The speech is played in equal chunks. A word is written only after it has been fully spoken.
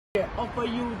offer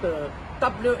you the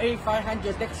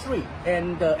Wa500-3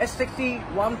 and the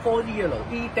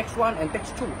S6D140E-1 and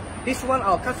D2. This one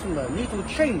our customer need to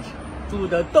change to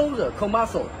the dozer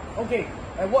KOMATSU. Okay,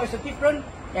 and what is the difference?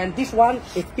 And this one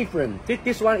is different.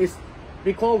 This one is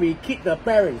because we keep the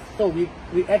bearings, so we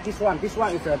add this one. This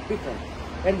one is different,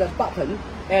 and the button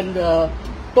and the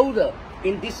dozer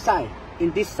in this side,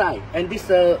 and this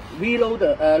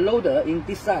loader in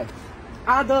this side.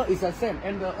 Other is the same,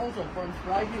 and also from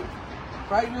flywheel.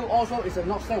 Flywheel also is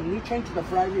not same. We change the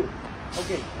flywheel.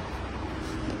 Okay.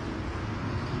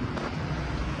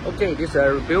 Okay, this is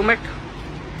a rebuild mech.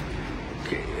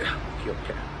 Okay,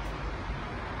 Kyotechs.